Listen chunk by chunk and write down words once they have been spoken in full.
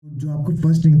जो आपको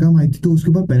first income आई थी तो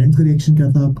उसके बाद पेरेंट्स का रिएक्शन क्या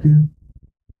था आपके?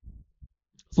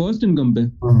 फर्स्ट इनकम पे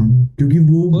हाँ, क्योंकि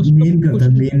वो फर्स्ट इनकम मेन करता कुछ है,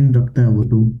 नहीं। मेन रखता है वो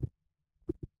तो।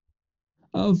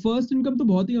 फर्स्ट इनकम तो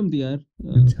बहुत ही कम थी यार।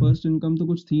 अच्छा। फर्स्ट इनकम तो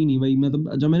कुछ थी नहीं भाई,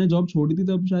 मतलब जब मैंने जॉब छोड़ी थी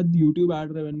तब शायद यूट्यूब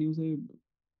एड रेवेन्यू से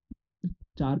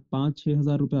 4 5 6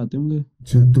 हज़ार रुपए आते होंगे।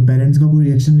 अच्छा, तो पेरेंट्स का कोई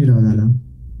रिएक्शन नहीं रहा था?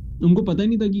 उनको पता ही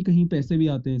नहीं था कि कहीं पैसे भी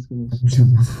आते हैं इसके पास। अच्छा।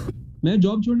 मैं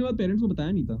जॉब छोड़ने के बाद पेरेंट्स को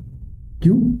बताया नहीं था।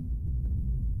 क्यों?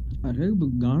 अरे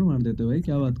गांड मार देते भाई,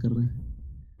 क्या बात कर रहे हैं।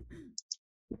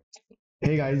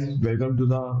 Hey guys, welcome to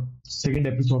the second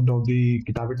episode of the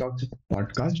Kitabi Talks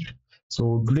podcast. So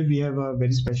today we have a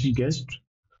very special guest,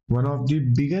 one of the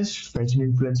biggest fashion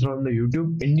influencer on the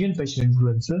YouTube, Indian fashion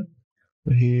influencer.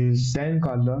 He is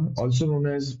Kalra, also known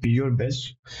as BeYourBest.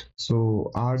 So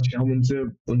आज हम उनसे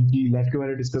उनकी life के बारे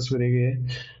में discuss करेंगे,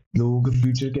 लोगों के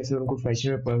फ्यूचर कैसे उनको फैशन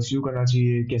में परस्यू करना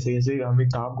चाहिए, कैसे कैसे हमें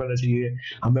काम करना चाहिए,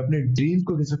 हमें अपने ड्रीम्स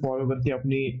को कैसे फॉलो करके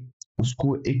अपनी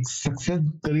उसको एक सक्सेस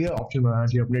करियर ऑप्शन बनाना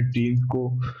चाहिए, अपने ड्रीम्स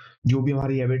को जो भी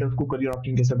हमारी हैबिट है उसको करियर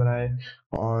ऑप्शन कैसे बनाए,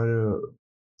 और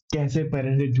कैसे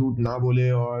पेरेंट्स से झूठ ना बोले,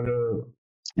 और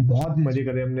बहुत मजे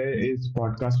करे हमने इस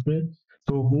पॉडकास्ट में।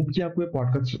 तो होप कि आपको ये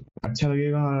पॉडकास्ट अच्छा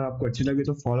लगेगा, और आपको अच्छे लगे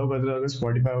तो फॉलो कर देना अगर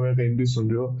स्पॉटिफाई वगैरह कहीं भी सुन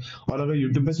रहे हो, और अगर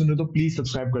यूट्यूब पे सुन रहे हो तो प्लीज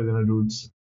सब्सक्राइब कर देना dudes.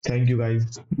 Thank you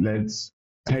guys, let's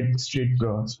head straight to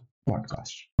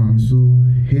podcast. So,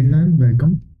 hey Lan,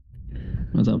 welcome.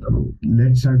 मतलब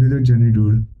Let's start with your journey,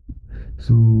 dude.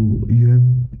 So, you have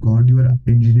got your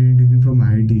engineering degree from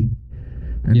IIT,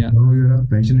 and या now you're a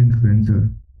fashion influencer.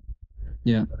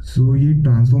 या So, ये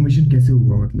transformation कैसे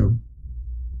हुआ मतलब?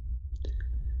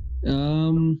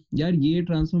 यार ये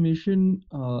transformation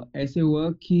ऐसे हुआ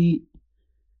कि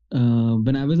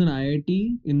when I was in IIT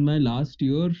in my last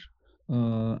year,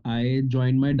 I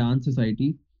joined my dance society,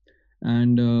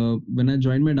 and when I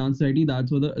joined my dance society,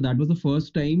 that was the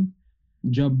first time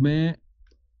जब मैं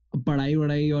पढ़ाई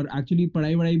वढ़ाई, और एक्चुअली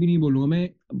पढ़ाई वढ़ाई भी नहीं बोलूंगा मैं,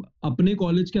 अपने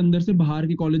कॉलेज के अंदर से बाहर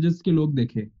के कॉलेजेस के लोग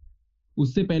देखे।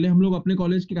 उससे पहले हम लोग अपने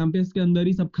कॉलेज के कैंपस के अंदर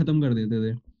ही सब खत्म कर देते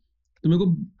थे। तो मेरे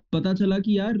को पता चला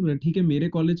कि यार ठीक है, मेरे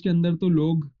कॉलेज के अंदर तो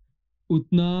लोग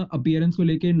उतना अपीयरेंस को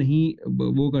लेके नहीं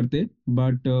वो करते,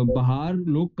 बट बाहर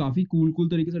लोग काफी कूल कूल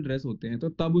तरीके से ड्रेस होते हैं। तो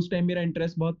तब उस टाइम मेरा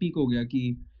इंटरेस्ट बहुत पीक हो गया कि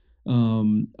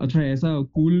अच्छा ऐसा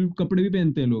कूल कपड़े भी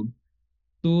पहनते हैं लोग।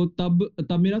 तो तब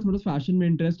तब मेरा थोड़ा फैशन में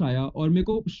इंटरेस्ट आया, और मेरे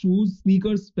को शूज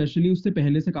स्नीकर्स स्पेशली उससे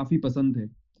पहले से काफी पसंद थे।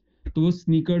 तो वो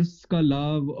स्नीकर्स का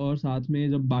लव, और साथ में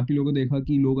जब बाकी लोगों को देखा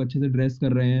कि लोग अच्छे से ड्रेस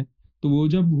कर रहे हैं, तो वो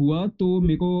जब हुआ तो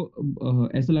मेरे को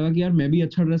ऐसा लगा कि यार मैं भी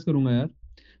अच्छा ड्रेस करूंगा यार।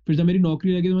 फिर जब मेरी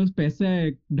नौकरी लगी तो मेरे पास पैसे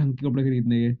आए ढंग के कपड़े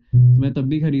खरीदने के, तो मैं तब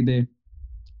भी खरीदे।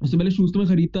 उससे पहले शूज तो मैं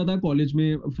खरीदता था कॉलेज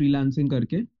में फ्रीलांसिंग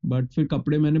करके, बट फिर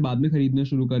कपड़े मैंने बाद में खरीदने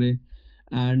शुरू करे।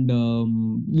 एंड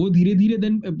वो धीरे धीरे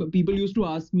then people used to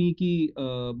ask me कि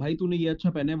भाई तूने ये अच्छा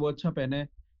पहना है, वो अच्छा पहना है,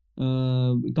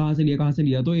 कहाँ से लिया कहाँ से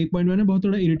लिया। तो एक पॉइंट मैंने बहुत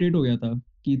थोड़ा इरिटेट हो गया था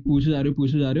कि पूछे जा रहे हो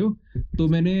पूछे जा रहे हो। तो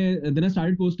मैंने then I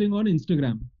started posting on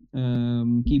Instagram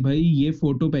कि भाई ये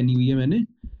फोटो पहनी हुई है मैंने।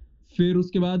 फिर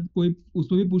उसके बाद कोई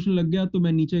उसको भी पूछने लग गया, तो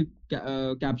मैं नीचे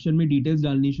कैप्शन में डिटेल्स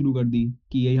डालनी शुरू कर दी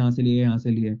कि ये यहाँ से लिए यहाँ से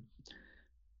लिए।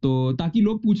 तो ताकि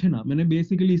लोग पूछे ना, मैंने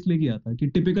बेसिकली इसलिए किया था कि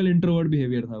टिपिकल इंट्रोवर्ट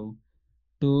बिहेवियर था वो।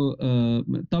 तो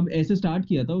तब ऐसे स्टार्ट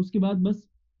किया था, उसके बाद बस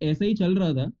ऐसा ही चल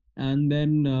रहा था। And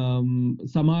then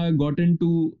somehow I got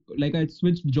into, like I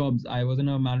switched jobs. I was in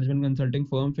a management consulting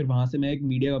firm, फिर वहां से मैं एक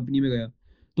मीडिया कंपनी में गया।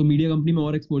 तो मीडिया कंपनी में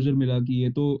और एक्सपोजर मिला कि ये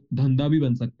तो धंधा भी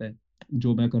बन सकता है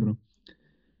जो मैं कर रहा हूँ।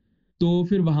 तो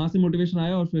फिर वहां से मोटिवेशन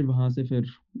आया, और फिर वहां से फिर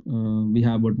we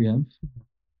have what we have.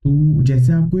 तो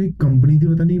जैसे आपको एक कंपनी थी,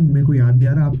 पता नहीं मेरे को याद नहीं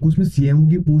आ रहा, आपको उसमें सीएमओ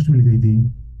की पोस्ट मिल गई थी,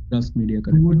 ट्रस्ट मीडिया,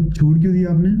 तो वो करेक्ट। छोड़ क्यों दिया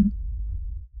आपने?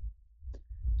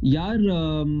 यार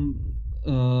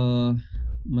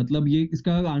मतलब ये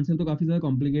इसका आंसर तो काफी ज्यादा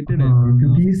कॉम्प्लिकेटेड है। हाँ,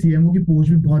 क्योंकि ये सीएमओ की पोस्ट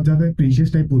भी बहुत ज्यादा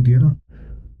प्रीशियस टाइप होती है ना।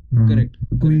 हाँ, करेक्ट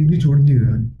कोई करेक्ट। इजीली छोड़ नहीं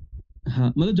रहा है।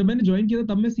 हाँ मतलब जब मैंने ज्वाइन किया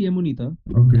था तब मैं सीएमओ नहीं था।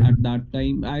 Okay. At that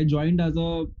time I joined as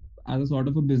a sort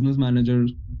of a business manager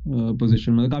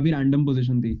position, मतलब काफी रैंडम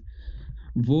पोजीशन थी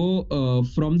वो।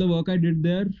 From the work I did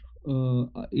there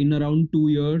in around 2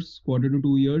 years, quarter to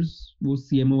 2 years, वो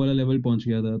सीएमओ वाला लेवल पहुंच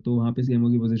गया था, तो वहां पे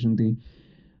सीएमओ की पोजीशन थी।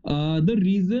 The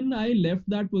reason I left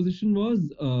that position was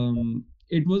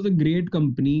it was a great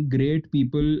company, great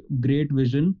people, great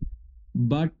vision,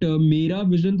 but मेरा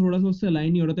विजन थोड़ा सा उससे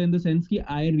अलाइन नहीं हो रहा था, इन द सेंस कि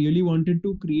I really wanted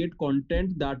to create content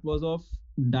that was of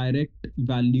direct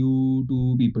value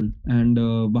to people. And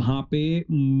वहां पे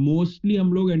मोस्टली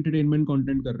हम लोग एंटरटेनमेंट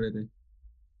कंटेंट कर रहे थे,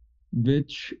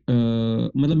 विच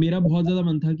मतलब मेरा बहुत ज्यादा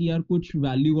मन था कि यार कुछ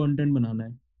वैल्यू कंटेंट बनाना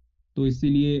है, तो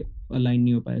इसीलिए अलाइन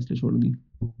नहीं हो पाया, इसलिए छोड़ दी।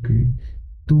 ओके।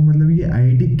 तो मतलब ये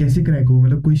आईआईटी कैसे क्रैक हो,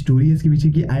 मतलब कोई स्टोरी है इसके पीछे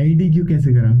कि आईआईटी क्यों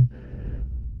कैसे करा?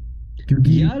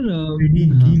 क्योंकि यार आईआईटी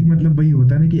हाँ गीक मतलब वही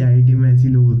होता है ना कि आईआईटी में ऐसे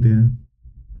ही लोग होते हैं।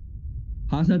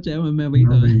 हाँ सच है, मैं वही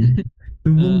हाँ था। भाई।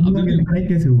 तो वो हुआ अभी भी कैसे, हूँ। क्रैक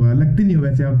कैसे हुआ? लगती नहीं हो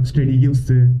वैसे आप स्टडी की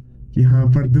उससे कि हाँ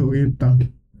पढ़ते हो इतना।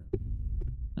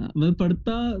 मैं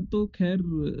पढ़ता तो खैर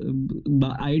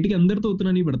आईआईटी के अंदर तो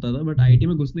उतना नहीं पढ़ता था, बट आईआईटी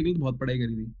में घुसने के लिए तो बहुत पढ़ाई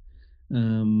करी थी।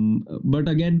 बट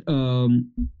अगेन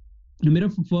मेरा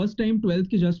फर्स्ट टाइम 12th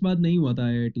के जस्ट बाद नहीं हुआ था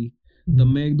आईआईटी। तब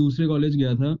मैं एक दूसरे कॉलेज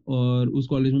गया था, और उस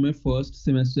कॉलेज में मैं फर्स्ट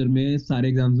सेमेस्टर में सारे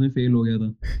एग्जाम्स में फेल हो गया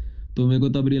था। तो मेरे को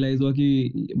तब रियलाइज हुआ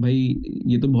कि भाई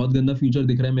ये तो बहुत गंदा फ्यूचर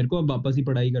दिख रहा है मेरे को, अब वापस ही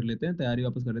पढ़ाई कर लेते हैं, तैयारी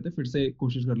वापस कर लेते हैं, फिर से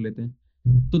कोशिश कर लेते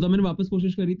हैं। तो तब मैंने वापस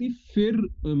कोशिश करी थी, फिर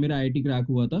मेरा आईआईटी क्रैक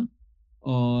हुआ था।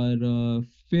 और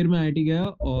फिर मैं आईआईटी गया,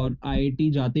 और आईआईटी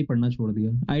जाते ही पढ़ना छोड़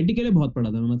दिया। आईआईटी के लिए बहुत पढ़ा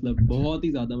था मैं, मतलब अच्छा। बहुत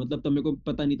ही ज्यादा, मतलब तब मेरे को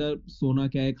पता नहीं था सोना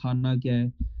क्या है, खाना क्या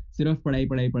है। सिर्फ पढ़ाई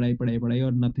पढ़ाई पढ़ाई पढ़ाई पढ़ाई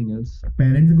और नथिंग एल्स।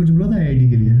 पेरेंट्स ने कुछ बोला था आईआईटी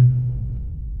के लिए?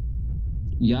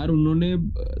 यार उन्होंने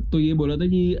तो ये बोला था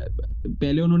कि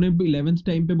पहले उन्होंने 11th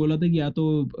टाइम पे बोला था कि या तो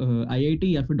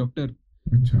आईआईटी या फिर डॉक्टर।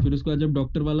 अच्छा। फिर उसके बाद जब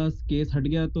डॉक्टर वाला केस हट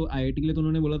गया, तो आईआईटी के लिए तो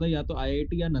उन्होंने बोला था या तो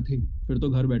आईआईटी या नथिंग, फिर तो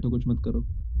घर बैठो कुछ मत करो।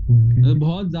 ओके।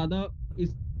 बहुत ज्यादा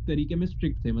इस तरीके में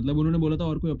स्ट्रिक्ट थे, मतलब उन्होंने बोला था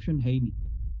और कोई ऑप्शन है ही नहीं।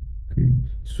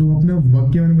 ओके। सो अपने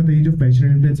वर्क के बारे में बताइए, जो फैशन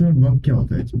इन्फ्लुएंसर वर्क क्या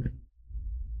होता है इसमें?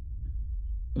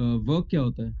 वर्क क्या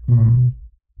होता है? हाँ।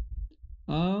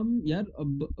 यार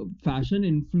अब फैशन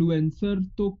इन्फ्लुएंसर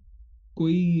तो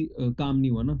कोई काम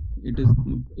नहीं हुआ ना। इट इज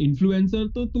हाँ। इन्फ्लुएंसर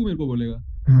तो तू मेरे को बोलेगा,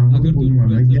 हाँ वो तो अगर तू बोलूंगा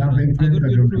मैं इन्फ्लुएंसर कि हो आप रहा है, इन्फ्लुएंस अगर कर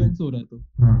तू रहे हो मेरे इन्फ्लुएंस हो रहा है तो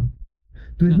को। हाँ।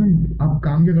 तो ना। इसमें आप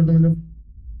काम क्या करते हो मतलब?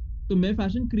 तो मैं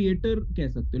फैशन क्रिएटर कह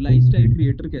सकते हो, ओके। लाइफस्टाइल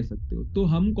क्रिएटर कह सकते हो। तो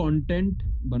हम कंटेंट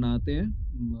बनाते हैं।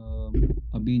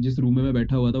 अभी जिस रूम में मैं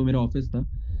बैठा हुआ था वो मेरा ऑफिस था।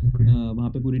 ओके। वहाँ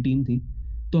पे पूरी टीम थी।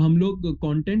 तो हम लोग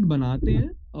कंटेंट बनाते हैं,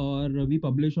 और we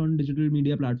publish on digital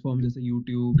media platform जैसे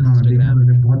यूट्यूब, हाँ देखा, इंस्टाग्राम।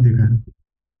 मैंने बहुत देखा है।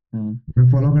 हाँ। मैं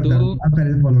फॉलो करता हूँ, तो बहुत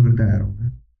पहले से फॉलो करता आ रहा हूँ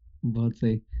मैं। बहुत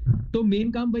सही। हाँ। तो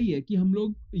मेन काम वही है कि हम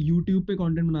लोग यूट्यूब पे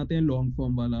कंटेंट बनाते हैं लॉन्ग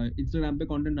फॉर्म वाला, इंस्टाग्राम पे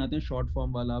कंटेंट बनाते हैं शॉर्ट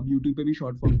फॉर्म वाला, अब यूट्यूब पे भी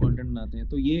शॉर्ट फॉर्म कंटेंट बनाते हैं।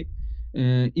 तो ये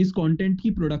इस कंटेंट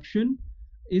की प्रोडक्शन,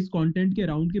 इस कंटेंट के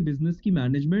अराउंड के बिजनेस की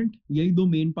मैनेजमेंट, यही दो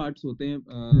मेन पार्ट्स होते हैं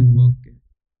हम्म। वर्क के।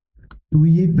 तो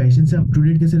ये फैशन से अप टू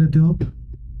डेट कैसे रहते हो आप?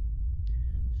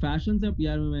 फैशन से अब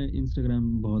यार मैं इंस्टाग्राम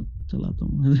बहुत चलाता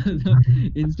हूँ। हाँ।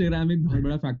 इंस्टाग्राम एक बहुत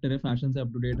बड़ा फैक्टर है फैशन से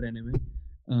अप टू डेट रहने में।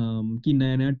 कि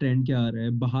नया नया ट्रेंड क्या आ रहा है,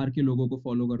 बाहर के लोगों को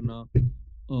फॉलो करना,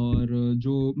 और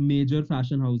जो मेजर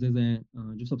फैशन हाउसेज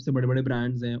हैं, जो सबसे बड़े बड़े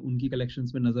ब्रांड्स हैं, उनकी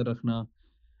कलेक्शंस पे नजर रखना।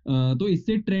 तो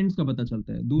इससे ट्रेंड्स का पता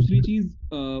चलता है। दूसरी चीज,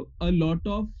 a lot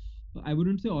of, I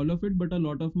wouldn't say all of it, but a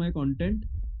lot of my content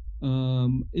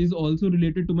is also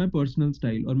related to my personal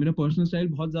style. और मेरा पर्सनल स्टाइल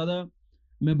बहुत ज्यादा,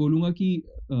 मैं बोलूंगा कि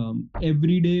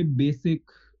everyday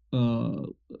basic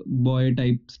boy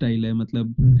type style है।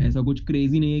 मतलब हम्म। ऐसा कुछ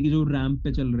क्रेजी नहीं है कि जो रैंप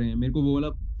पे चल रहे हैं। मेरे को वो वाला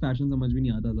फैशन समझ भी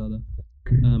नहीं आता ज्यादा।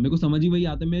 ओके। मेरे को समझ ही वही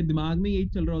आता है, मेरे दिमाग में यही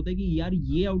चल रहा होता है कि यार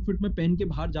ये आउटफिट मैं पहन के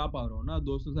बाहर जा पा रहा हूँ ना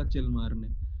दोस्तों के साथ चिल मारने।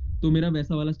 तो मेरा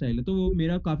वैसा वाला स्टाइल है, तो वो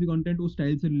मेरा काफी कंटेंट उस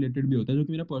स्टाइल से रिलेटेड भी होता है, जो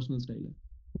कि मेरा पर्सनल स्टाइल है।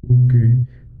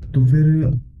 ओके। तो फिर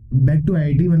बैक टू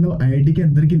आईआईटी, मतलब आईआईटी के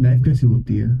अंदर की लाइफ कैसी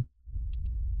होती है?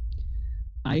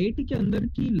 आईआईटी के अंदर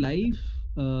की लाइफ,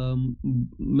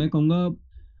 मैं कहूँगा,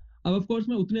 अब ऑफ कोर्स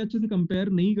मैं उतने अच्छे से कंपेयर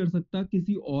नहीं कर सकता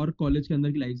किसी और कॉलेज के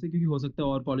अंदर की लाइफ से, क्योंकि हो सकता है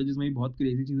और कॉलेजेस में भी बहुत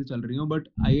क्रेजी चीजें चल रही हो, बट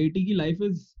आईआईटी की life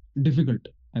is difficult.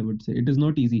 I would say it is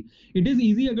not easy. It is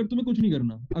easy अगर तुम्हें कुछ नहीं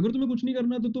करना। अगर तुम्हें कुछ नहीं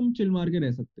करना तो तुम चिल मार के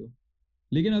रह सकते हो।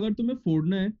 लेकिन अगर तुम्हें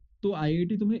फोड़ना है, तो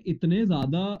आईआईटी तुम्हें इतने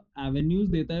ज्यादा एवेन्यूज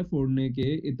देता है फोड़ने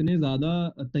के, इतने ज्यादा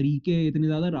तरीके, इतने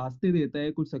ज्यादा रास्ते देता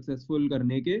है कुछ सक्सेसफुल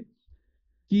करने के,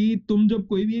 कि तुम जब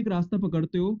कोई भी एक रास्ता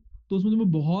पकड़ते हो, तो उसमें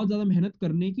तुम्हें बहुत ज्यादा मेहनत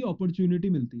करने की अपॉर्चुनिटी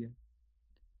मिलती है।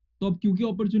 तो अब क्योंकि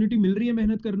अपॉर्चुनिटी मिल रही है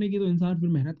मेहनत करने की, तो इंसान फिर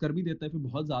मेहनत कर भी देता है, फिर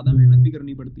बहुत ज्यादा मेहनत भी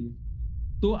करनी पड़ती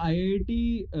है। तो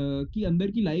आईआईटी की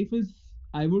अंदर की life is,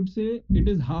 I would say, it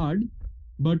is hard,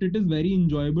 but it is very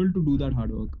enjoyable to do that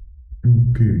hard work.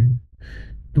 Okay.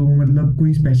 तो मतलब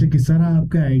कोई स्पेशल किस्सा रहा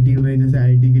आपका आईआईटी में, जैसे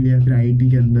आईआईटी के लिए या फिर आईआईटी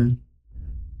के अंदर?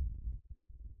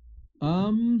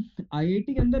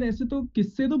 आईआईटी के अंदर ऐसे तो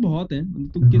किस्से तो बहुत हैं,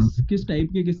 मतलब तू हाँ। किस किस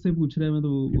टाइप के किस्से पूछ रहा है, मैं तो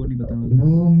वो नहीं पता मुझे।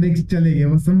 वो मिक्स चलेंगे,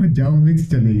 वो समझ जाओ, मिक्स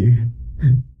चलेंगे।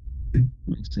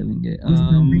 चलेंगे। कुछ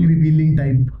something revealing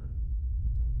type.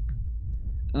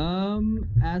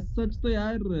 As such तो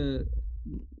यार,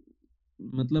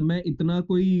 मतलब मैं इतना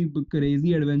कोई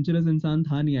क्रेजी एडवेंचरस इंसान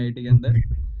था नहीं आईआईटी के अंदर।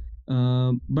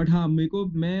 ओके। बट हाँ, मेरे को,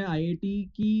 मैं आईआईटी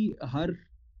की हर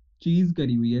चीज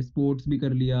करी हुई है। स्पोर्ट्स भी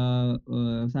कर लिया,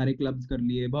 सारे क्लब्स कर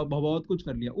लिए, बहुत कुछ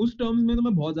कर लिया। उस टर्म्स में तो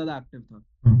मैं बहुत ज्यादा एक्टिव था।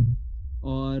 हाँ।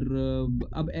 और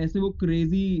अब ऐसे वो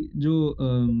क्रेजी जो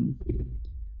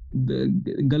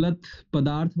गलत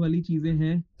पदार्थ वाली चीजें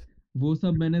हैं, वो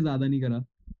सब मैंने ज्यादा नहीं करा।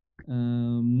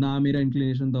 ना मेरा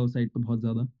इंक्लिनेशन था उस साइड पे बहुत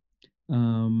ज्यादा।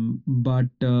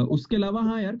 बट उसके अलावा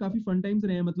हाँ यार, काफी फन टाइम्स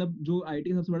रहे हैं। मतलब जो आईटी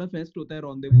का सबसे बड़ा फेस्ट होता है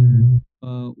रॉन्डेवू, हम्म,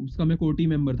 उसका मैं कोटी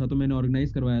मेंबर था, तो मैंने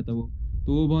ऑर्गेनाइज करवाया था वो।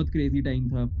 तो वो बहुत क्रेजी टाइम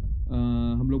था।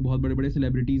 हम लोग बहुत बड़े बड़े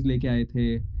सेलिब्रिटीज लेके आए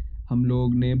थे। हम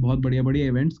लोग ने बहुत बढ़िया बढ़िया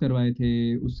इवेंट्स करवाए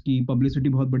थे, उसकी पब्लिसिटी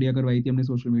बहुत बढ़िया करवाई थी हमने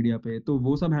सोशल मीडिया पे। तो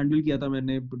वो सब हैंडल किया था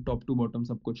मैंने, टॉप टू बॉटम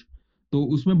सब कुछ। तो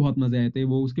उसमें बहुत मजे आए थे,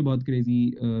 वो उसके बहुत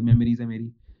क्रेजी मेमोरीज है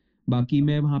मेरी। बाकी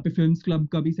मैं वहाँ पे फिल्म्स क्लब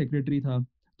का भी सेक्रेटरी था,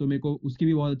 तो मेरे को उसकी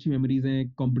भी बहुत अच्छी मेमोरीज हैं।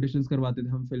 कॉम्पिटिशन्स करवाते थे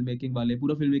हम फिल्म मेकिंग वाले,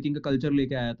 पूरा फिल्म मेकिंग का कल्चर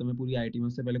लेके आया था मैं पूरी आईटी में,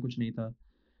 उससे पहले कुछ नहीं था।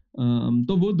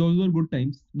 तो वो दोज वर गुड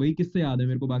टाइम्स, वही किस्से याद है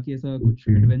मेरे को। बाकी ऐसा कुछ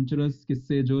ओके एडवेंचरस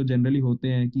किस्से जो जनरली होते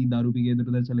हैं कि दारू पी के इधर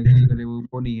उधर चले गए, ये करे,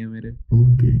 वो नहीं है मेरे।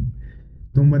 ओके।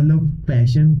 तो मतलब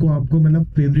फैशन को आपको मतलब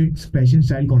फेवरेट फैशन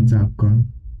स्टाइल कौन सा है आपका,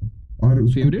 और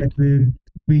उसको फेवरेट?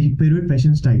 कैसे फेवरेट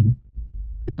फैशन स्टाइल?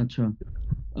 अच्छा।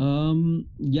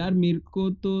 यार मेरे को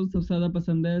तो सबसे ज्यादा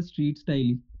पसंद है स्ट्रीट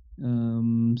स्टाइल।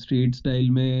 स्ट्रीट स्टाइल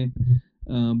में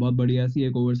बहुत बढ़िया सी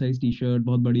एक ओवरसाइज टी शर्ट,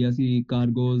 बहुत बढ़िया सी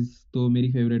कार्गोज, तो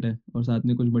मेरी फेवरेट है। और साथ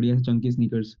में कुछ बढ़िया से चंकी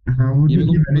स्नीकर्स। हाँ वो ये तो ये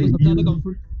मैंने मेरे को सबसे ज्यादा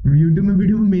कंफर्ट, यूट्यूब में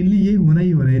वीडियो में मेनली ये होना ही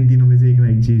हो रहा है इन दिनों में से एक ना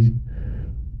एक चीज।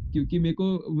 क्योंकि मेरे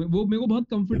को बहुत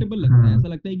कंफर्टेबल लगता है। हाँ। ऐसा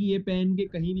लगता है कि ये पहन के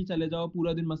कहीं भी चले जाओ,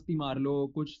 पूरा दिन मस्ती मार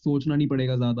लो, कुछ सोचना नहीं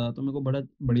पड़ेगा ज्यादा। तो मेरे को बड़ा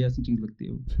बढ़िया सी चीज लगती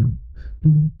है वो। अच्छा,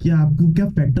 तो क्या आपको क्या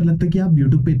फैक्टर लगता है कि आप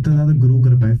यूट्यूब पे इतना ज्यादा ग्रो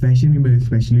कर पाए फैशन में,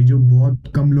 स्पेशली जो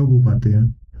बहुत कम लोग हो पाते हैं?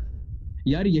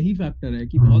 यार यही फैक्टर है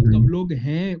कि हाँ बहुत कम भाई। लोग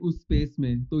हैं उस स्पेस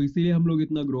में, तो इसीलिए हम लोग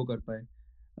इतना ग्रो कर पाए।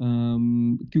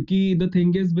 क्योंकि the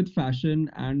thing is with fashion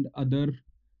and other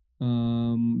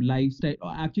lifestyle,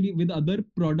 actually with other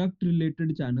product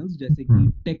related channels, जैसे कि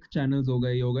हाँ। टेक चैनल्स हो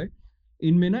गए, ये हो गए,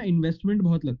 इनमें ना इन्वेस्टमेंट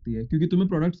बहुत लगती है, क्योंकि तुम्हें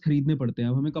प्रोडक्ट्स खरीदने पड़ते हैं।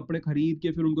 अब हमें कपड़े खरीद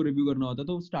के फिर उनको रिव्यू करना होता है,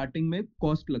 तो स्टार्टिंग में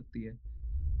कॉस्ट लगती है।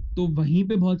 तो वहीं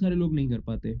पे बहुत सारे लोग नहीं कर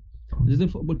पाते। जैसे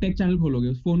टेक चैनल खोलोगे,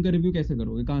 उस फोन का रिव्यू कैसे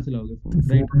करोगे, कहाँ से लाओगे तो फोन,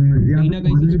 राइट? फोन या कहीं तो ना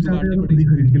कहीं बाहर से तो से चलते जुगाड़ने हैं तो खुद ही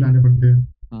पड़ेंगे। खरीद के लाने पड़ते हैं।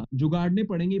 हाँ, जुगाड़ने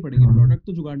पड़ेंगे ही पड़ेंगे, हाँ प्रोडक्ट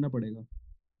तो जुगाड़ना पड़ेगा।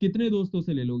 कितने दोस्तों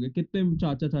से ले लोगे, कितने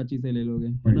चाचा चाची से ले लोगे,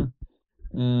 है भाई। ना?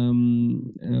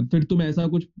 फिर तुम ऐसा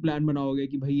कुछ प्लान बनाओगे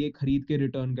कि भाई ये खरीद के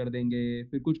रिटर्न कर देंगे,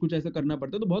 फिर कुछ कुछ ऐसा करना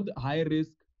पड़ता है। तो बहुत high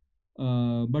risk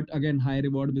but again high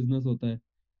reward business होता है।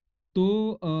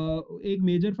 तो एक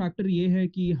मेजर फैक्टर ये है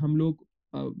कि हम लोग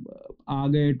आ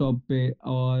गए टॉप पे।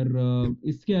 और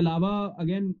इसके अलावा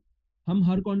अगेन, हम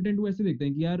हर कंटेंट को ऐसे देखते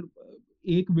हैं कि यार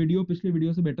एक वीडियो पिछले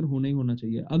वीडियो से बेटर होना ही होना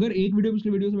चाहिए। अगर एक वीडियो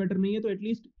पिछले वीडियो से बेटर नहीं है, तो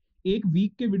एटलीस्ट एक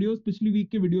वीक के वीडियोस पिछली वीक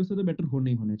के वीडियो से तो बेटर होने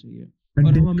ही होने चाहिए। और हम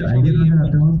कंटेंट का हमेशा आइडिया वही कहाँ एम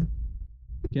से लाते करते हो हैं।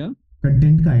 आप? क्या?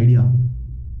 कंटेंट का आइडिया?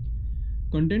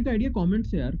 कंटेंट का आइडिया कमेंट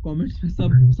से यार, कमेंट्स में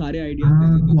सब सारे आइडियाज दे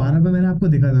हाँ, देते कुआरा पे मैंने आपको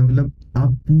देखा था, मतलब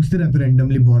आप पूछते रहते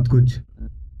रैंडमली बहुत कुछ। हैं।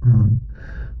 हाँ।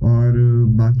 और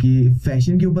बाकी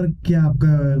फैशन के ऊपर क्या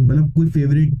आपका मतलब कोई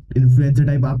फेवरेट इन्फ्लुएंसर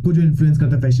टाइप आपको जो इन्फ्लुएंस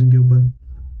करता है फैशन के ऊपर?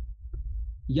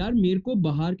 यार मेरे को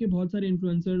बाहर के बहुत सारे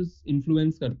इन्फ्लुएंसर्स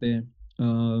इन्फ्लुएंस करते हैं।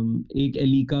 एक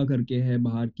एलिका करके है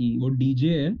बाहर की, वो डीजे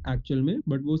है एक्चुअल में,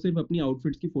 बट वो सिर्फ अपनी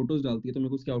आउटफिट्स की फोटोज डालती है, तो मेरे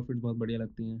को उसकी आउटफिट्स बहुत बढ़िया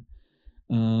लगती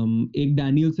हैं। एक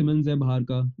डैनियल सिमंस है बाहर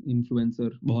का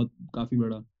इन्फ्लुएंसर, बहुत काफी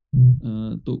बड़ा।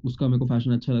 तो उसका मेरे को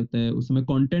फैशन अच्छा लगता है। उस समय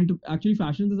कंटेंट, एक्चुअली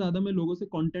फैशन से ज्यादा मैं लोगों से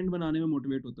कंटेंट बनाने में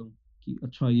मोटिवेट होता हूँ कि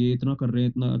अच्छा ये इतना कर रहे हैं,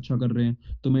 इतना अच्छा कर रहे हैं,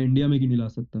 तो मैं इंडिया में क्यों नहीं ला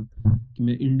सकता, कि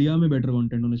मैं इंडिया में बेटर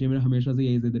कंटेंट होना चाहिए। मेरा हमेशा से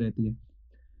यही जिद रहती है।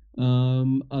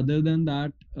 अदर देन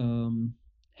दैट,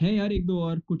 है यार एक दो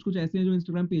और कुछ कुछ ऐसे हैं जो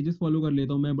इंस्टाग्राम पेजेस फॉलो कर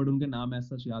लेता हूँ मैं, बट उनके नाम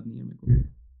ऐसा सच याद नहीं है मेरे को।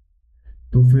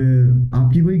 तो फिर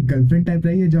आपकी कोई गर्लफ्रेंड टाइप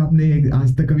रही है जो आपने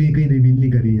आज तक कभी कहीं रिवील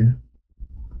नहीं करी है?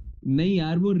 नहीं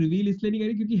यार, वो रिवील इसलिए नहीं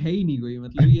करी क्योंकि है ही नहीं कोई।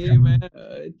 मतलब अच्छा। ये मैं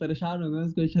परेशान हो गया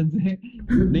उस क्वेश्चन से।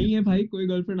 नहीं है भाई, कोई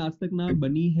गर्लफ्रेंड आज तक ना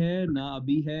बनी है, ना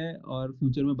अभी है, और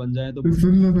फ्यूचर में बन जाए तो तो बहुत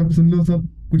सुन लो सब, सुन लो सब,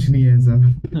 कुछ नहीं है ऐसा।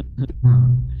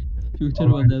 हाँ। फ्यूचर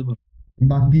में बन और जाए तो बहुत।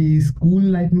 बाकी स्कूल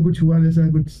लाइफ में कुछ हुआ जैसा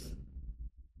कुछ,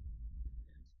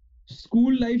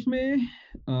 स्कूल लाइफ में या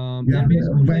यार मेरी फिर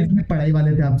स्कूल लाइफ, वैसे पढ़ाई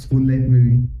वाले थे आप स्कूल लाइफ में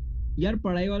भी? यार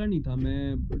पढ़ाई वाला नहीं था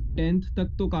मैं। टेंथ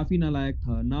तक तो काफी नालायक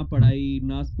था, ना पढ़ाई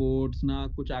ना स्पोर्ट्स ना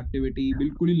कुछ एक्टिविटी,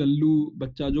 बिल्कुल ही लल्लू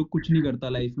बच्चा जो कुछ नहीं करता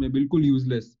लाइफ में, बिल्कुल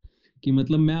यूजलेस। कि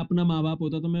मतलब मैं अपना माँ बाप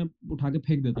होता तो मैं उठा के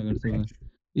फेंक देता घर से बाहर।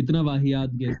 इतना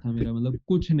वाहियात केस था मेरा, मतलब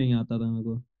कुछ नहीं आता था मेरे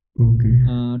को।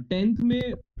 ओके। टेंथ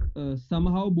में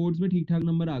समहाउ बोर्ड्स में ठीक ठाक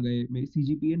नंबर आ गए, मेरी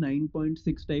सीजीपीए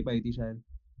 9.6 टाइप आई थी शायद।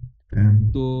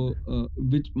 तो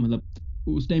विच मतलब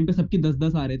उस टाइम पे सबकी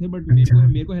 10-10 आ रहे थे, बट अच्छा।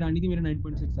 मेरे को हैरानी थी, मेरे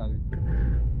 9.6 आ गए।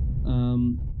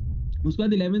 अम, उसके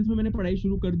बाद 11th में मैंने पढ़ाई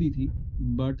शुरू कर दी थी,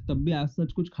 बट तब भी आज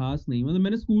सच कुछ खास नहीं। मतलब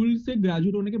मैंने स्कूल से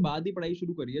ग्रेजुएट होने के बाद ही पढ़ाई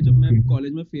शुरू करी है, जब मैं ओके।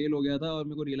 कॉलेज में फेल हो गया था और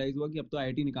मेरे को रियलाइज हुआ कि अब तो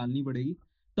आईआईटी निकालनी पड़ेगी।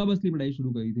 तब असली पढ़ाई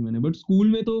शुरू करी थी मैंने। बट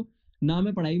स्कूल में तो ना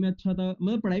मैं पढ़ाई में अच्छा था,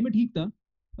 मतलब पढ़ाई में ठीक था।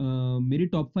 मेरी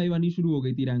टॉप 5 आनी शुरू हो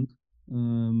गई थी रैंक।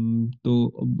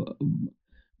 तो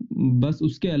बस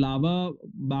उसके अलावा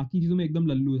बाकी चीजों में एकदम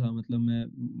लल्लू था। मतलब मैं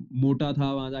मोटा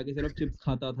था, वहां जाके सिर्फ चिप्स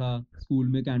खाता था, स्कूल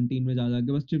में कैंटीन में जा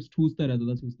जाके बस चिप्स ठूसता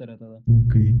रहता था।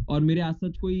 ओके। और मेरे एज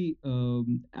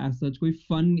सच कोई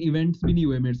फन इवेंट्स भी नहीं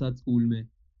हुए मेरे साथ स्कूल में।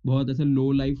 बहुत ऐसे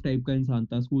लो लाइफ टाइप का इंसान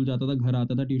था। स्कूल जाता था, घर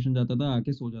आता था, ट्यूशन जाता था,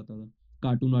 आके सो जाता था,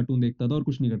 कार्टून वार्टून देखता था और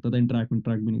कुछ नहीं करता था, इंटरेक्ट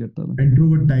भी नहीं करता था।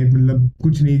 इंट्रोवर्ट टाइप, मतलब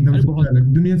कुछ नहीं, एकदम अरे सबसे बहुत,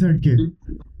 अलग दुनिया से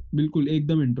हटके। बिल्कुल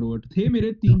एकदम इंट्रोवर्ट थे।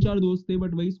 मेरे 3-4 दोस्त थे,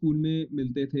 बट वही स्कूल में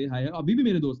मिलते थे, हाय अभी भी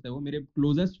मेरे दोस्त हैं, वो मेरे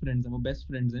क्लोजेस्ट फ्रेंड्स हैं, वो बेस्ट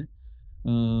फ्रेंड्स हैं।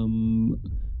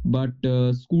 बट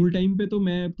स्कूल टाइम पे तो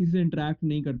मैं किसी से इंटरेक्ट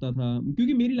नहीं करता था,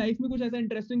 क्योंकि मेरी लाइफ में कुछ ऐसा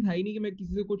इंटरेस्टिंग था ही नहीं कि मैं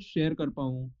किसी से कुछ शेयर कर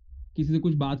पाऊँ, किसी से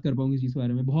कुछ बात कर पाऊँ किसी चीज के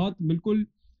बारे में। बहुत बिल्कुल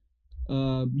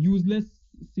यूजलेस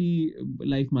सी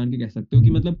लाइफ मान के कह सकते हो कि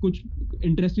मतलब कुछ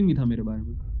इंटरेस्टिंग नहीं था मेरे बारे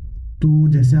में। तो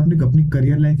जैसे आपने अपनी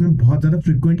करियर लाइफ में बहुत ज्यादा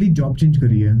फ्रिक्वेंटली जॉब चेंज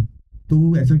करी है,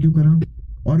 तो ऐसा क्यों करा?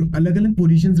 और अलग अलग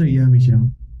पोजीशंस रही है हमेशा।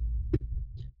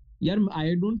 यार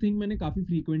आई डोंट थिंक मैंने काफी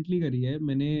फ्रीक्वेंटली करी है।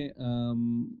 मैंने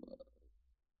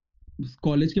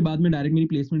कॉलेज के बाद में डायरेक्ट मेरी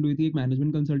प्लेसमेंट हुई थी एक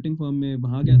मैनेजमेंट कंसल्टिंग फर्म में,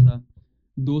 वहां गया था।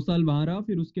 2 साल वहां रहा,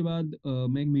 फिर उसके बाद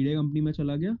मैं एक मीडिया कंपनी में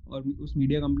चला गया, और उस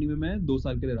मीडिया कंपनी में मैं 2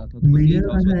 साल के लिए रहा था। तो बस मीडिया यही का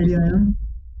था उस कैसा वक्त। आइडिया आया?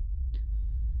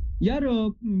 यार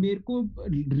मेरे को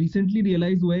रिसेंटली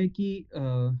रियलाइज हुआ है कि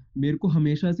मेरे को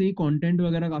हमेशा से ही कंटेंट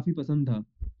वगैरह काफी पसंद था।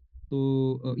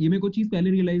 तो ये मेरे को चीज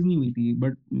पहले रियलाइज नहीं हुई थी,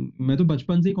 बट मैं तो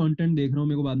बचपन से ही कंटेंट देख रहा हूँ।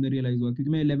 मेरे को बाद में रियलाइज हुआ,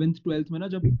 क्योंकि मैं 11th 12th में ना,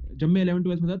 जब जब मैं 11th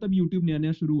 12th में था, तब यूट्यूब नया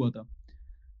नया शुरू हुआ था।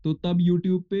 तो तब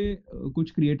यूट्यूब पे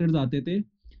कुछ क्रिएटर्स आते थे।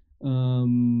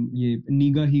 ये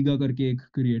नीगा हीगा करके एक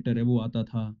क्रिएटर है, वो आता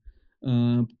था।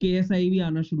 KSI भी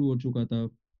आना शुरू हो चुका था।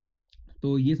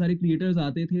 तो ये सारे क्रिएटर्स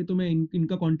आते थे, तो मैं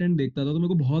इनका कंटेंट देखता था, तो मेरे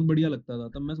को बहुत बढ़िया लगता था।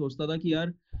 तब मैं सोचता था कि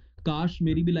यार काश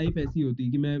मेरी भी लाइफ ऐसी होती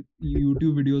कि मैं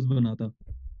यूट्यूब वीडियोस बनाता।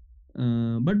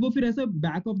 बट वो फिर ऐसा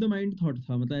back of the mind thought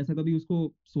था, मतलब ऐसा कभी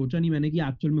उसको सोचा नहीं मैंने कि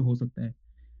एक्चुअल में हो सकता है।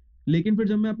 लेकिन फिर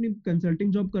जब मैं अपनी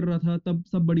कंसल्टिंग जॉब कर रहा था, तब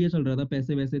सब बढ़िया चल रहा था,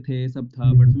 पैसे वैसे थे, सब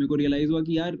था। बट फिर मेरे को रियलाइज हुआ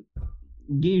कि यार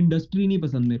ये इंडस्ट्री नहीं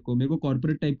पसंद मेरे को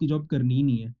कॉर्पोरेट टाइप की जॉब करनी ही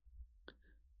नहीं है।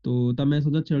 तो तब मैं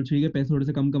सोचा चल ठीक है, पैसे थोड़े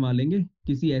से कम कमा लेंगे,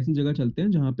 किसी ऐसी जगह चलते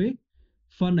हैं जहाँ पे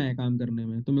फन है काम करने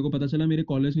में। तो मेरे को पता चला मेरे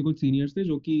कॉलेज के कुछ सीनियर्स थे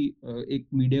जो कि एक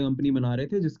मीडिया कंपनी बना रहे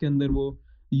थे, जिसके अंदर वो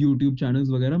यूट्यूब चैनल्स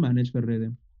वगैरह मैनेज कर रहे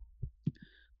थे।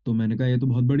 तो मैंने कहा ये तो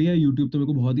बहुत बढ़िया है, यूट्यूब तो मेरे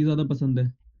को बहुत ही ज्यादा पसंद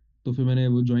है। तो फिर मैंने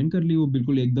वो ज्वाइन कर ली, वो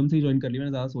बिल्कुल एकदम से ही ज्वाइन कर ली,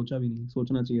 मैंने ज्यादा सोचा भी नहीं,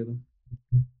 सोचना चाहिए था।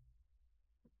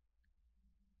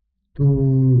 तो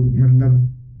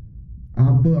मतलब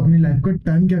आप अपनी लाइफ का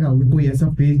टर्न क्या कहोगे? कोई ऐसा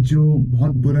फेज जो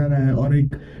बहुत बुरा रहा है, और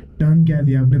एक टर्न क्या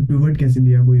दिया आपने, पिवट कैसे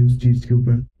लिया कोई उस चीज के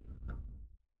ऊपर?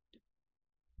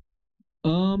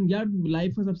 यार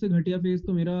लाइफ का सबसे घटिया फेज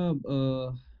तो मेरा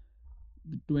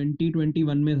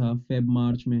 2021 में था, फेब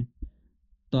मार्च में।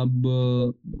 तब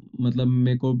मतलब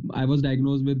मेरे को I was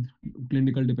diagnose with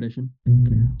clinical depression.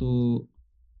 Okay. तो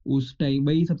उस टाइम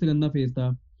वही सबसे गंदा फेज था।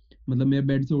 मतलब मैं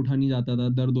बेड से उठा नहीं जाता था,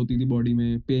 दर्द होती थी बॉडी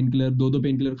में, पेन किलर, दो दो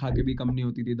पेन किलर खा के भी कम नहीं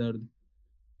होती थी दर्द।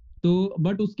 तो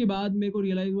बट उसके बाद मेरे को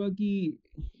रियलाइज हुआ कि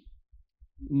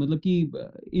मतलब कि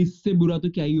इससे बुरा तो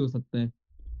क्या ही हो सकता है।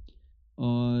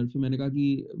 और फिर मैंने कहा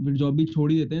कि फिर जॉब भी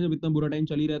छोड़ ही देते हैं, जब इतना बुरा टाइम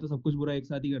चल ही रहा है तो सब कुछ बुरा एक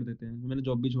साथ ही कर देते हैं। मैंने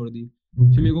जॉब भी छोड़ दी। फिर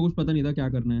ओके। मेरे को कुछ पता नहीं था क्या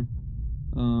करना है।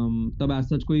 तब एज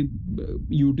सच कोई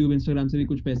यूट्यूब इंस्टाग्राम से भी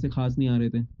कुछ पैसे खास नहीं आ रहे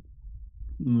थे।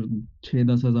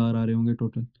 6-10 हज़ार आ रहे होंगे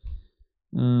टोटल।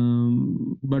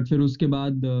 बट फिर उसके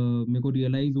बाद मेरे को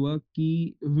रियलाइज हुआ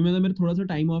कि मैंने थोड़ा सा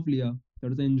टाइम ऑफ लिया,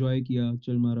 थोड़ा सा एंजॉय किया,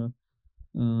 चिल मारा।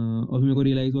 और फिर मेरे को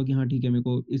रियलाइज हुआ कि हाँ ठीक है, मेरे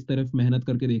को इस तरफ मेहनत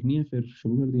करके देखनी है, फिर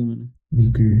शुरू कर दिया मैंने।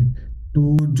 ओके।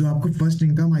 तो जो आपको फर्स्ट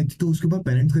इनकम आई थी, तो उसके बाद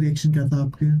पेरेंट्स का रिएक्शन क्या था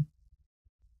आपके?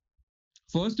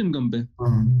 फर्स्ट इनकम पे,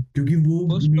 हाँ, क्योंकि वो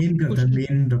फर्स्ट मेन करता है, कुछ,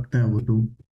 मेन रखता है वो तो।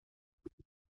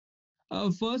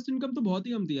 फर्स्ट इनकम तो बहुत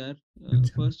ही कम थी यार।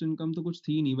 अच्छा। फर्स्ट इनकम तो कुछ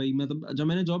थी नहीं भाई। मतलब जब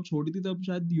मैंने जॉब छोड़ी थी, तब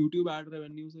शायद यूट्यूब एड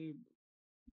रेवेन्यू से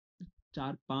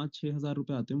 4-5-6 हज़ार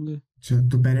रुपए आते होंगे। अच्छा,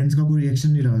 तो पेरेंट्स का कोई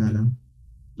रिएक्शन नहीं लगा था?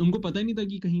 उनको पता ही नहीं था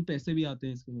कि कहीं पैसे भी आते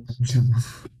हैं इसके पास।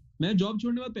 अच्छा। मैं जॉब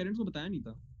छोड़ने के बाद पेरेंट्स को बताया नहीं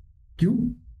था। क्यों?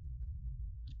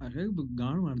 अरे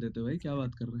गांड मार देते हो भाई, क्या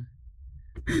बात कर रहे हैं।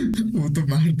 वो तो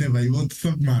मारते हैं भाई, वो तो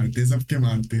सब मारते हैं, सबके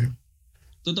मारते हैं।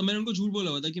 तो तब मैंने उनको झूठ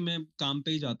बोला हुआ था कि मैं काम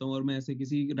पे ही जाता हूँ, और मैं ऐसे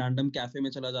किसी रैंडम कैफे में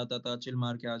चला जाता था, चिल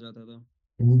मार के आ जाता था।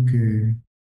 ओके।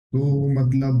 तो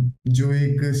मतलब जो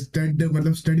एक स्टड,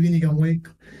 मतलब स्टड भी नहीं कहूंगा, एक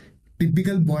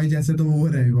टिपिकल बॉय जैसे तो वो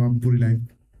रहेगा आप पूरी लाइफ।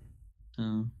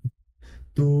 हाँ।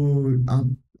 तो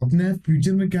आप अपने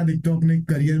फ्यूचर में क्या देखते हो, अपने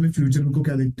करियर में फ्यूचर को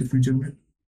क्या देखते हो फ्यूचर में?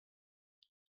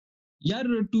 यार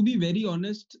टू बी वेरी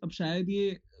ऑनेस्ट, अब शायद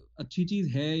ये अच्छी चीज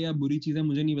है या बुरी चीज है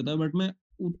मुझे नहीं पता, बट मैं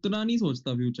उतना नहीं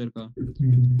सोचता फ्यूचर का,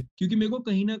 क्योंकि मेरे को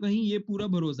कहीं ना कहीं ये पूरा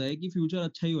भरोसा है कि फ्यूचर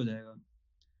अच्छा ही हो जाएगा।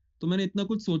 तो मैंने इतना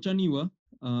कुछ सोचा नहीं हुआ।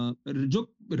 जो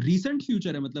रीसेंट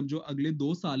फ्यूचर है, मतलब जो अगले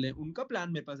 2 साल है, उनका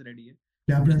प्लान मेरे पास रेडी है।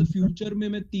 क्या बट प्लान ऐसे था? फ्यूचर में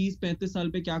मैं 30-35 साल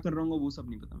पे क्या कर रहा हूँ वो सब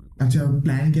नहीं पता मेरे को। अच्छा,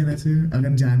 प्लान क्या वैसे,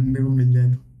 अगर जानने को मिल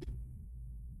जाए तो?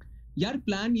 यार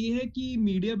प्लान ये है कि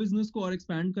मीडिया बिजनेस को और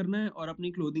एक्सपैंड करना है और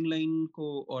अपनी क्लोथिंग लाइन को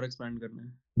और एक्सपैंड करना है।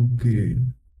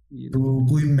 ओके। ये तो दो है।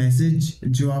 कोई मैसेज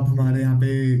जो आप हमारे यहाँ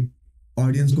पे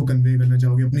ऑडियंस को कन्वे करना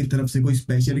चाहोगे अपनी तरफ से, कोई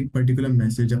स्पेशल एक पर्टिकुलर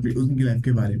मैसेज अपनी उनकी लाइफ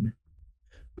के बारे में?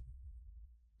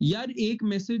 यार एक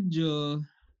मैसेज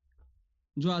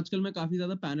जो आजकल मैं काफी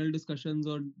ज्यादा पैनल डिस्कशंस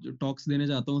और टॉक्स देने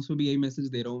जाता हूँ उसमें भी यही मैसेज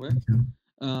दे रहा हूँ मैं।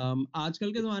 अच्छा।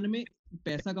 आजकल के जमाने में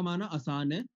पैसा कमाना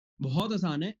आसान है, बहुत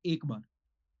आसान है एक बार,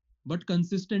 बट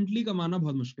कंसिस्टेंटली कमाना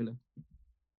बहुत मुश्किल है।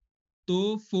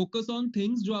 तो फोकस ऑन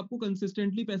थिंग्स जो आपको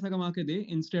कंसिस्टेंटली पैसा कमा के दे,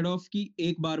 इंस्टेड ऑफ कि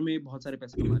एक बार में बहुत सारे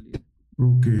पैसे कमा लिए।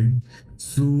 ओके।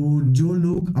 सो जो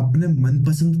लोग अपने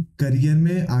मनपसंद करियर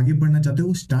में आगे बढ़ना चाहते हैं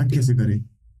वो स्टार्ट कैसे करें,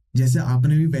 जैसे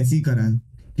आपने भी वैसे ही करा है,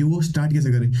 कि वो स्टार्ट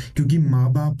कैसे करें? क्योंकि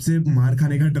माँ बाप से मार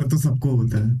खाने का डर तो सबको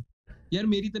होता है। यार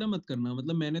मेरी तरह मत करना,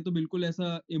 मतलब मैंने तो बिल्कुल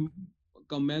ऐसा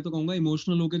मैं तो कहूंगा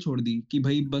इमोशनल होके छोड़ दी कि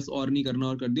भाई बस और नहीं करना,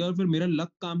 और कर दिया, और फिर मेरा लक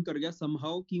काम कर गया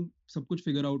समहाउ कि सब कुछ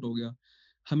फिगर आउट हो गया।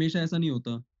 हमेशा ऐसा नहीं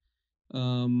होता।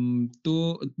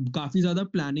 तो काफी ज्यादा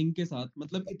प्लानिंग के साथ,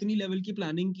 मतलब इतनी लेवल की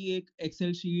प्लानिंग की एक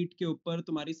एक्सेल शीट के ऊपर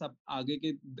तुम्हारी सब आगे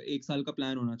के 1 साल का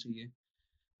प्लान होना चाहिए।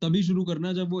 तभी शुरू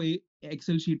करना जब वो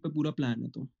एक्सेल शीट पे पूरा प्लान है,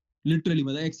 तो लिटरली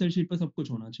मतलब एक्सेल शीट पे सब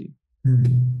कुछ होना चाहिए।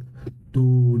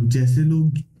 तो जैसे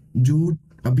लोग जो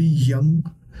अभी यंग,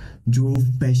 जो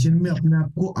फैशन में अपने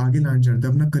आप को आगे लाना चाहते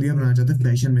हैं, अपना करियर बनाना चाहते हैं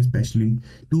फैशन में स्पेशली,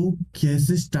 तो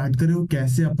कैसे स्टार्ट करे और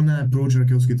कैसे अपना अप्रोच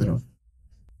रखे उसकी तरफ?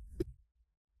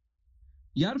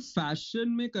 यार फैशन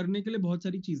में करने के लिए बहुत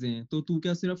सारी चीजें हैं, तो तू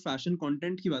क्या सिर्फ फैशन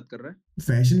कंटेंट की बात कर रहा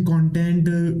फैशन कंटेंट,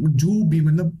 जो भी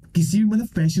मतलब किसी भी मतलब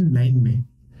फैशन लाइन में। है?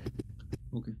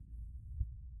 ओके।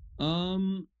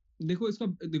 देखो इसका,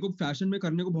 देखो फैशन में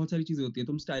करने को बहुत सारी चीजें होती है।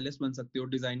 तुम स्टाइलिस्ट बन सकते हो,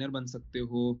 डिजाइनर बन सकते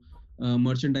हो,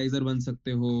 मर्चेंडाइजर बन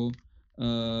सकते हो,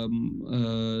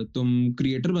 तुम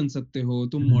क्रिएटर बन सकते हो,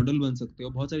 तुम मॉडल बन सकते हो,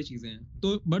 बहुत सारी चीजें हैं।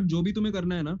 तो बट जो भी तुम्हें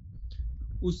करना है ना,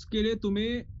 उसके लिए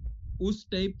तुम्हें उस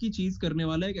टाइप की चीज करने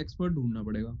वाला एक एक्सपर्ट ढूंढना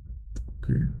पड़ेगा।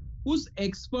 ओके। उस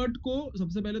एक्सपर्ट को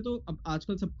सबसे पहले तो, अब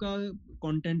आजकल सबका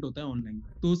कंटेंट होता है ऑनलाइन,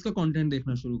 तो उसका कंटेंट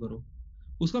देखना शुरू करो,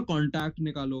 उसका कांटेक्ट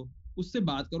निकालो, उससे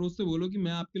बात करो, उससे बोलो कि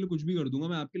मैं आपके लिए कुछ भी कर दूंगा,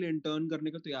 मैं आपके लिए इंटर्न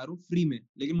करने को तैयार हूँ फ्री में,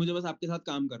 लेकिन मुझे बस आपके साथ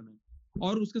काम करना है।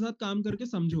 और उसके साथ काम करके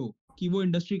समझो कि वो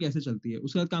इंडस्ट्री कैसे चलती है,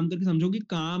 उसके साथ काम करके समझो कि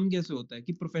काम कैसे होता है,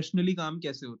 कि प्रोफेशनली काम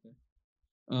कैसे होता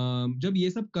है। जब ये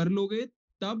सब कर लोगे,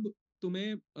 तब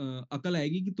तुम्हें अकल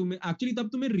आएगी कि तुम्हें एक्चुअली, तब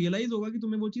तुम्हें रियलाइज होगा कि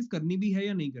तुम्हें वो चीज करनी भी है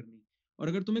या नहीं करनी। और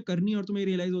अगर तुम्हें करनी है और तुम्हें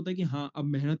रियलाइज होता है कि हाँ अब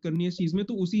मेहनत करनी है इस चीज में,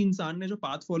 तो उसी इंसान ने जो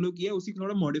पाथ फॉलो किया है उसी को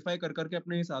थोड़ा मॉडिफाई कर करके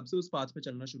अपने हिसाब से उस पाथ पे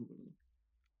चलना शुरू कर दो।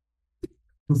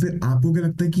 तो फिर आपको क्या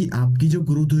लगता है कि आपकी जो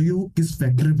ग्रोथ होगी वो किस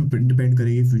फैक्टर पे डिपेंड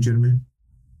करेगी फ्यूचर में?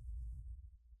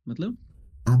 मतलब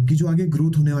आपकी जो आगे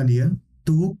ग्रोथ होने वाली है,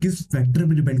 तो वो किस फैक्टर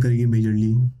पे डिपेंड करेगी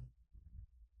मेजरली?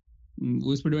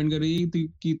 वो इस पर डिपेंड करेगी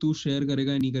कि तू शेयर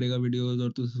करेगा नहीं करेगा वीडियोस,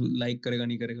 और तू लाइक करेगा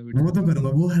नहीं करेगा वीडियो। वो तो करूंगा,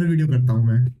 वो हर वीडियो करता हूँ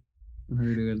मैं। हर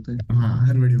वीडियो करते हैं। हाँ,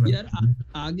 हर वीडियो यार करता हूँ।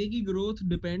 आगे की growth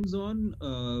depends on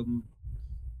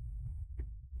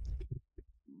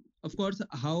off course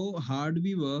how hard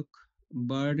we work,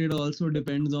 but it also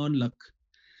depends on luck.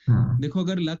 हाँ। देखो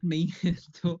अगर लक नहीं है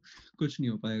तो कुछ नहीं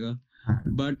हो पाएगा। हाँ।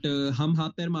 बट हम हाथ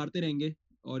पैर मारते रहेंगे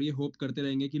और ये होप करते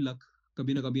रहेंगे कि लक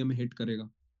कभी ना कभी हमें हिट करेगा,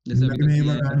 जैसे अभी लक तक ने एक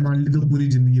किया बार है। हार मान ली तो पूरी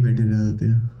जिंदगी बैठे रह जाते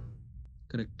हैं।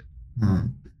 करेक्ट।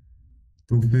 हाँ।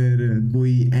 तो फिर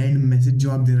कोई एंड मैसेज जो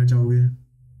आप देना चाहोगे,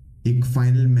 एक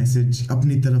फाइनल मैसेज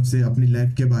अपनी तरफ से अपनी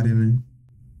लाइफ के बारे में,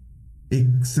 एक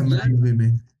यार समराइज वे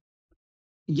में?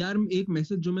 यार एक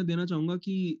मैसेज जो मैं देना चाहूंगा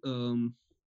कि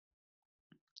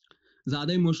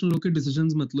ज्यादा इमोशनल होकर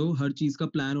डिसीजंस मत लो। हर चीज का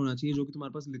प्लान होना चाहिए जो कि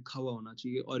तुम्हारे पास लिखा हुआ होना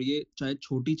चाहिए, और ये चाहे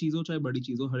छोटी चीज हो चाहे बड़ी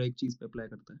चीज हो, हर एक चीज पे अप्लाई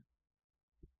करता है।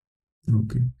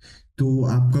 ओके। तो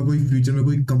आपका कोई फ्यूचर में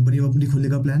कोई कंपनी अपनी खोलने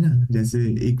का प्लान है, जैसे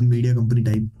एक मीडिया कंपनी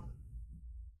टाइप?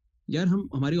 यार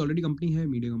हमारी ऑलरेडी कंपनी है,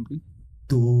 मीडिया कंपनी।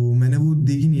 तो मैंने वो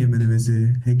देखी नहीं है, मैंने वैसे,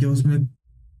 है क्या उसमें?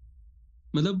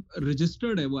 मतलब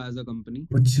रजिस्टर्ड है वो एज अ कंपनी।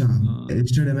 अच्छा,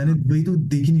 रजिस्टर्ड है, मैंने हाँ। वही तो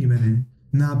देखी नहीं है मैंने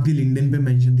ना, आपकी लिंक्डइन पे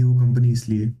मेंशन थी वो कंपनी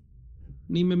इसलिए।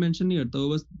 नहीं मैं मेंशन नहीं करता, वो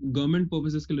बस गवर्नमेंट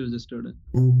पर्पसेस के लिए रजिस्टर्ड है।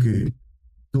 ओके।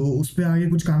 तो उस पे आगे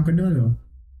कुछ काम करने वाले हो?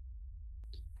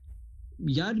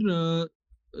 यार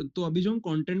तो अभी जो हम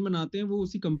कंटेंट बनाते हैं वो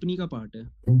उसी कंपनी का पार्ट है।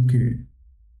 ओके।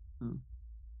 हाँ।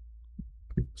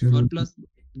 चलो। और plus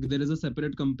there is a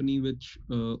separate company which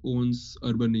owns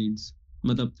Urban Needs.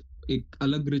 मतलब एक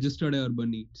अलग registered है Urban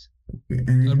Needs.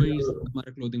 And Urban Needs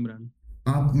हमारा clothing brand.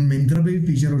 आप मिंत्रा पे भी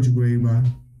फीचर हो चुके हो एक बार?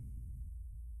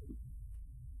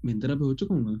 मिंत्रा पे हो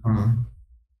चुका हूँ मैं. हाँ,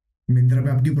 मिंत्रा पे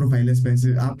आपकी प्रोफाइल है,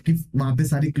 स्पेशल आपकी वहां पे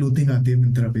सारी क्लोथिंग आती है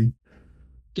मिंत्रा पे।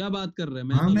 क्या बात कर रहे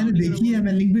हैं? हाँ, मैंने देखी है,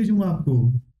 मैं लिंक भेजूंगा आपको।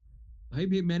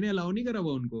 भाई मैंने अलाउ नहीं करा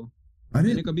हुआ उनको. अरे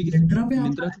मैंने कभी किसी मिंत्रा पे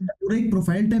मिंत्रा आपका पूरा एक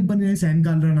प्रोफाइल टाइप बने है सैन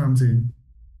कालरा नाम से।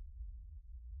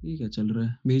 ये क्या चल रहा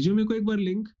है? भेजो मेरे को एक बार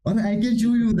लिंक. और I can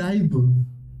show you live,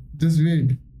 just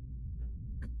wait,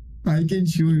 I can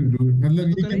show you bro. मतलब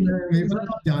ये क्या, मेरे को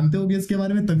लगा आप जानते होगे इसके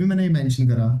बारे में, तभी मैंने ये मेंशन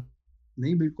करा।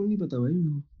 नहीं, बिल्कुल नहीं पता भाई.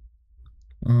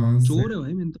 हाँ, चोर है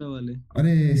भाई मिंत्रा वाले.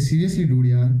 अरे सीरियसली डूड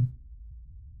यार,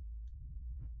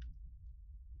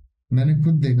 मैंने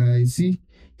खुद देखा है। इसी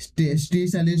स्टे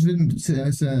चैलेंज विद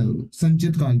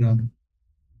संचित Kalra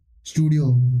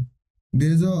studio,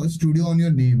 there is a studio on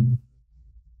your name.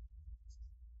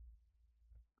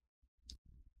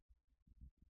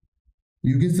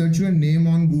 You can search your name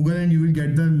on Google and you will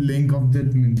get the link of that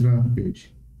Myntra page.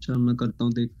 चल मैं करता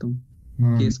हूँ, देखता हूँ,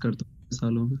 हाँ केस करता हूँ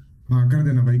सालों में. हाँ, कर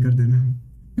देना भाई, कर देना।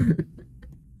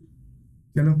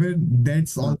 चलो फिर,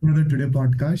 that's all for the today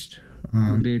podcast.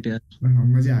 हाँ ग्रेट यार, हाँ,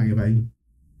 मजे आ गए भाई।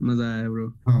 मजा आया ब्रो.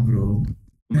 हाँ bro,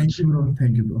 thank you bro,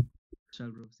 thank you bro. चल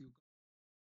ब्रो, सी यू.